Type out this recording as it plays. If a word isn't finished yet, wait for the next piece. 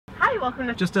Hi, welcome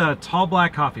to... Just a tall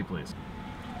black coffee, please.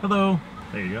 Hello.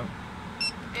 There you go.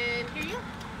 And here you go.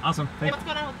 Awesome. Hey, what's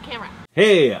going on with the camera?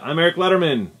 Hey, I'm Eric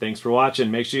Ledermann. Thanks for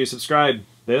watching. Make sure you subscribe.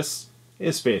 This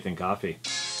is Faith and Coffee.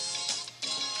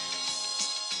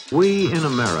 We in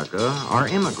America are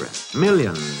immigrants,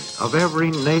 millions of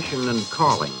every nation and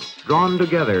calling, drawn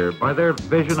together by their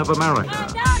vision of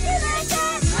America.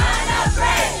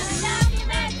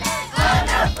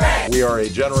 We are a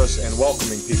generous and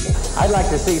welcoming people. I'd like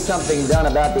to see something done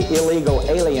about the illegal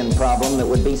alien problem that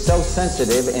would be so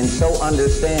sensitive and so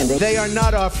understanding. They are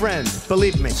not our friend,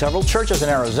 believe me. Several churches in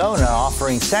Arizona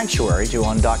offering sanctuary to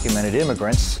undocumented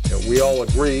immigrants. We all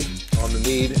agree on the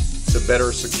need to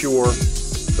better secure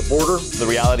the border. The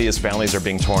reality is families are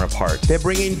being torn apart. They're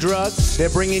bringing drugs, they're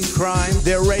bringing crime,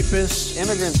 they're rapists.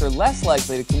 Immigrants are less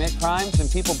likely to commit crimes than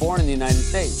people born in the United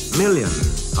States.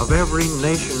 Millions of every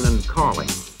nation and calling,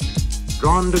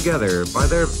 drawn together by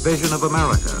their vision of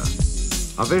America,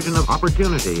 a vision of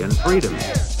opportunity and freedom.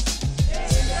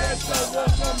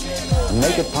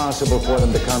 Make it possible for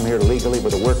them to come here legally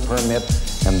with a work permit,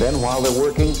 and then while they're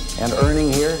working and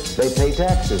earning here, they pay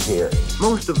taxes here.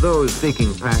 Most of those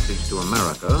seeking passage to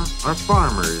America are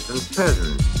farmers and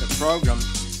peasants. The program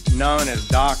known as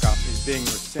DACA is being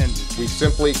rescinded. We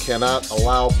simply cannot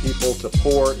allow people to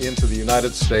pour into the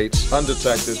United States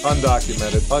undetected,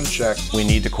 undocumented, unchecked. We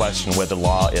need to question whether the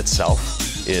law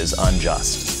itself is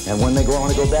unjust. And when they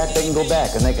want to go back, they can go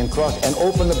back, and they can cross and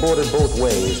open the border both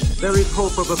ways. There is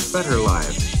hope of a better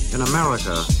life in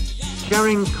America,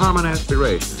 sharing common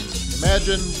aspirations.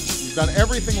 Imagine you've done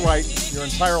everything right your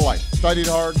entire life. Studied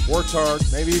hard, worked hard,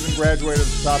 maybe even graduated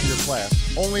at the top of your class,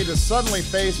 only to suddenly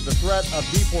face the threat of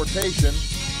deportation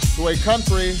to a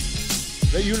country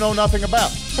that you know nothing about.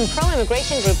 Some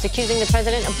pro-immigration groups accusing the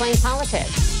president of playing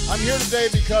politics. I'm here today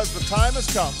because the time has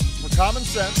come for common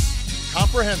sense,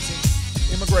 comprehensive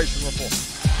immigration reform.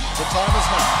 The time is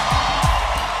now.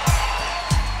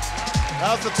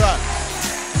 Now's the time.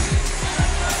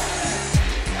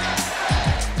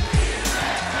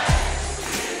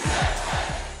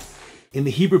 In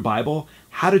the Hebrew Bible,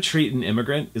 how to treat an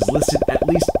immigrant is listed at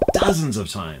least dozens of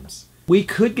times. We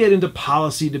could get into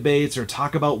policy debates or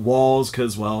talk about walls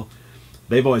because, well,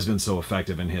 they've always been so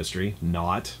effective in history.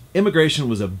 Not. Immigration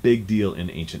was a big deal in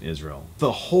ancient Israel.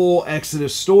 The whole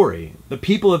Exodus story. The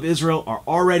people of Israel are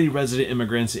already resident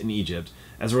immigrants in Egypt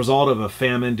as a result of a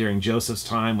famine during Joseph's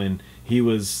time when he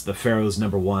was the Pharaoh's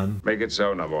 #1. Make it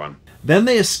so, #1. Then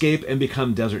they escape and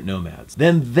become desert nomads.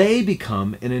 Then they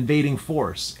become an invading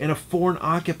force and a foreign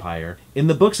occupier. In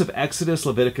the books of Exodus,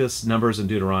 Leviticus, Numbers, and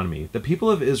Deuteronomy, the people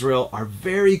of Israel are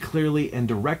very clearly and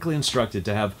directly instructed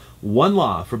to have one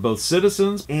law for both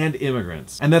citizens and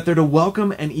immigrants, and that they're to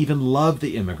welcome and even love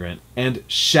the immigrant, and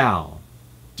shall,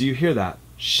 do you hear that?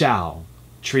 Shall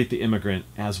treat the immigrant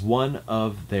as one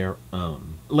of their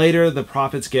own. Later, the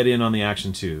prophets get in on the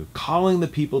action too, calling the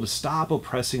people to stop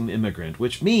oppressing the immigrant,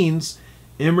 which means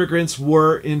immigrants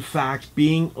were, in fact,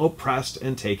 being oppressed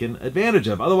and taken advantage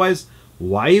of. Otherwise,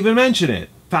 why even mention it?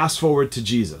 Fast forward to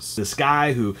Jesus, this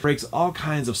guy who breaks all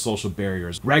kinds of social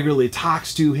barriers, regularly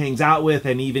talks to, hangs out with,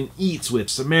 and even eats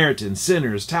with Samaritans,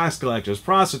 sinners, tax collectors,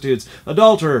 prostitutes,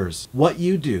 adulterers. What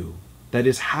you do, that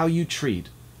is how you treat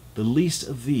the least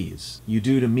of these, you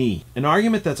do to me. An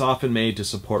argument that's often made to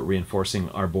support reinforcing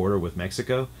our border with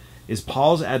Mexico is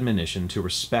Paul's admonition to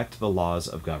respect the laws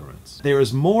of governments. There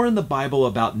is more in the Bible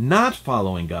about not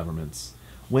following governments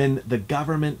when the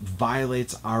government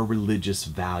violates our religious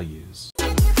values.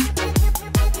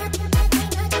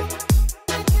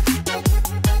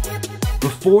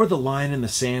 Before the line in the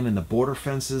sand and the border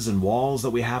fences and walls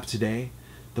that we have today,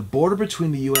 the border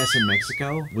between the U.S. and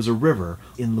Mexico was a river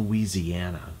in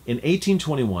Louisiana. In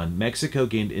 1821, Mexico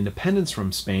gained independence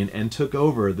from Spain and took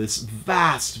over this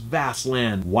vast, vast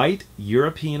land. White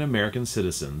European American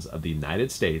citizens of the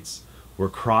United States were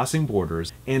crossing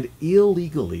borders and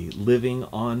illegally living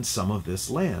on some of this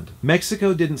land.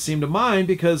 Mexico didn't seem to mind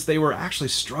because they were actually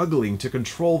struggling to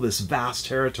control this vast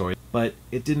territory, but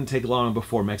it didn't take long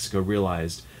before Mexico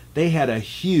realized they had a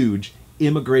huge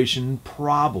immigration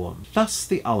problem. Thus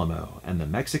the Alamo and the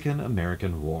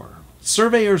Mexican-American War.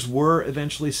 Surveyors were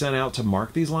eventually sent out to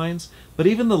mark these lines, but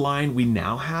even the line we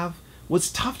now have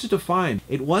was tough to define.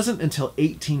 It wasn't until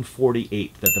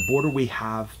 1848 that the border we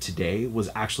have today was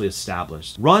actually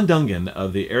established. Ron Dungan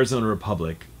of the Arizona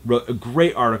Republic wrote a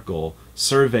great article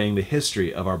surveying the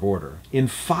history of our border. In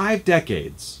 5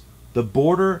 decades, the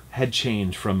border had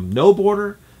changed from no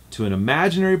border to an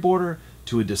imaginary border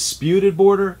to a disputed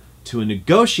border to a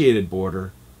negotiated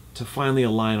border to finally a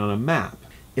line on a map.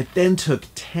 It then took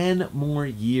 10 more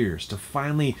years to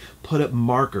finally put up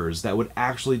markers that would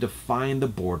actually define the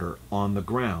border on the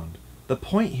ground. The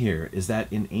point here is that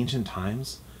in ancient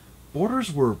times,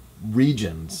 borders were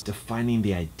regions defining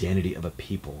the identity of a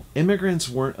people. Immigrants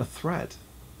weren't a threat.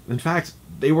 In fact,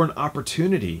 they were an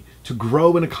opportunity to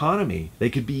grow an economy. They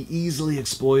could be easily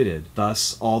exploited.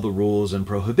 Thus, all the rules and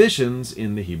prohibitions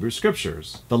in the Hebrew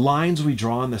scriptures. The lines we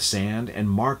draw in the sand and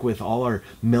mark with all our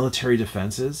military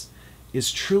defenses is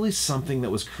truly something that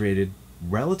was created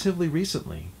relatively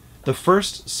recently. The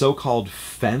first so-called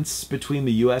fence between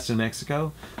the US and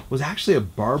Mexico was actually a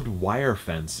barbed wire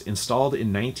fence installed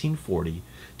in 1940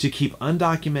 to keep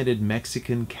undocumented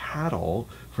Mexican cattle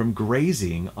from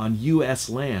grazing on US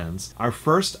lands. Our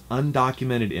first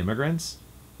undocumented immigrants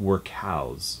were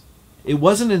cows. It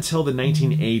wasn't until the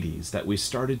 1980s that we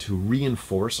started to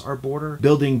reinforce our border,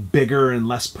 building bigger and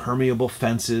less permeable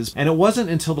fences, and it wasn't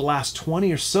until the last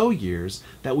 20 or so years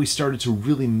that we started to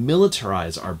really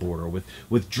militarize our border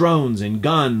with drones and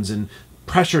guns and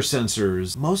pressure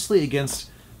sensors, mostly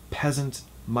against peasant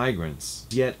migrants.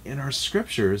 Yet in our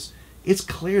scriptures, it's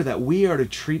clear that we are to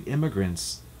treat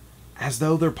immigrants as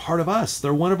though they're part of us,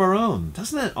 they're one of our own.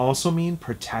 Doesn't that also mean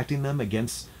protecting them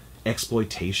against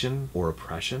exploitation or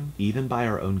oppression, even by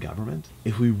our own government?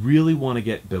 If we really want to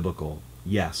get biblical,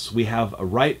 yes, we have a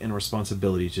right and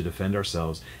responsibility to defend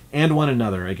ourselves and one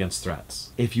another against threats.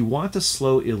 If you want to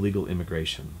slow illegal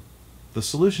immigration, the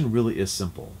solution really is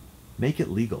simple. Make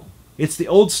it legal. It's the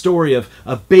old story of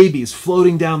babies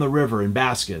floating down the river in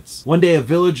baskets. One day a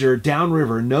villager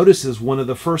downriver notices one of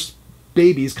the first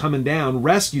babies coming down,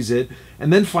 rescues it,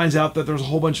 and then finds out that there's a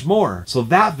whole bunch more. So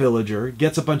that villager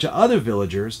gets a bunch of other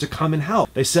villagers to come and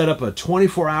help. They set up a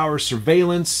 24-hour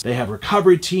surveillance, they have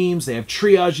recovery teams, they have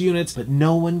triage units, but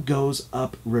no one goes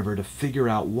upriver to figure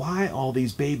out why all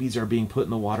these babies are being put in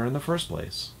the water in the first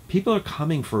place. People are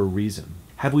coming for a reason.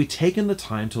 Have we taken the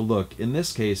time to look, in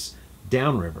this case,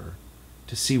 downriver,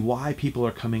 to see why people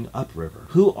are coming upriver?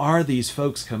 Who are these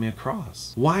folks coming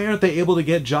across? Why aren't they able to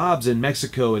get jobs in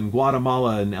Mexico and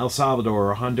Guatemala and El Salvador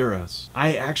or Honduras?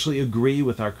 I actually agree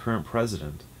with our current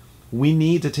president. We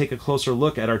need to take a closer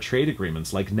look at our trade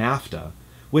agreements like NAFTA,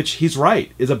 which he's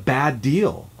right, is a bad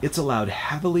deal. It's allowed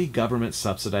heavily government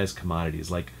subsidized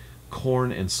commodities like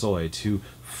corn and soy to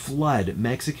flood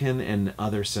Mexican and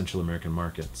other Central American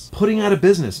markets, putting out of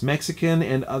business Mexican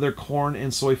and other corn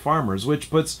and soy farmers, which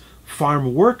puts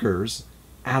farm workers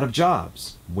out of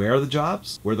jobs. Where are the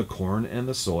jobs? Where the corn and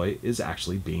the soy is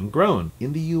actually being grown,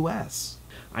 in the US.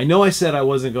 I know I said I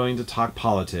wasn't going to talk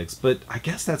politics, but I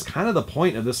guess that's kind of the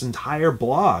point of this entire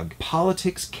blog.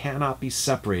 Politics cannot be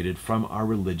separated from our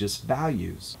religious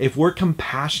values. If we're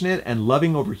compassionate and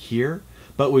loving over here,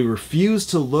 but we refuse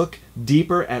to look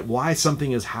deeper at why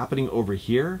something is happening over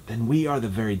here, then we are the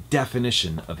very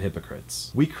definition of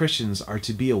hypocrites. We Christians are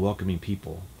to be a welcoming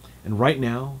people. And right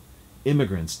now,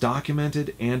 immigrants,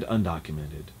 documented and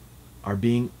undocumented, are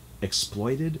being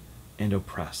exploited and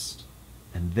oppressed,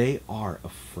 and they are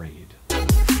afraid.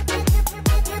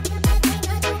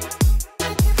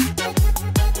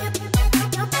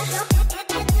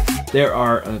 There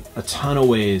are a ton of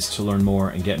ways to learn more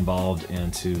and get involved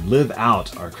and to live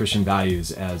out our Christian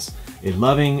values as a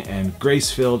loving and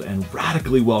grace-filled and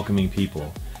radically welcoming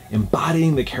people,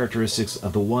 embodying the characteristics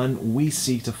of the one we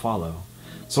seek to follow.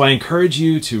 So I encourage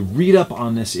you to read up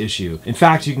on this issue. In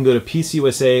fact, you can go to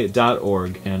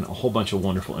pcusa.org and a whole bunch of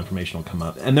wonderful information will come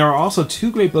up. And there are also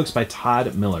two great books by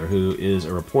Todd Miller, who is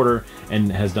a reporter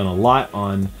and has done a lot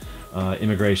on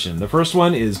immigration. The first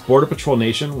one is Border Patrol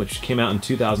Nation, which came out in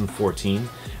 2014.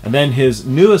 And then his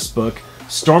newest book,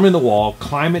 Storming the Wall,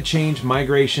 Climate Change,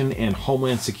 Migration, and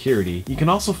Homeland Security. You can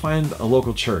also find a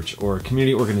local church or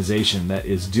community organization that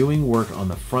is doing work on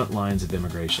the front lines of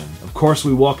immigration. Of course,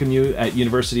 we welcome you at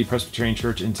University Presbyterian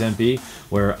Church in Tempe,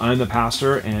 where I'm the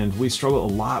pastor, and we struggle a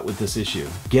lot with this issue.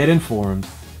 Get informed,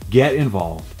 get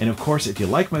involved, and of course, if you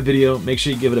like my video, make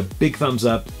sure you give it a big thumbs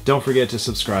up. Don't forget to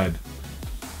subscribe.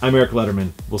 I'm Eric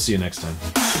Ledermann. We'll see you next time.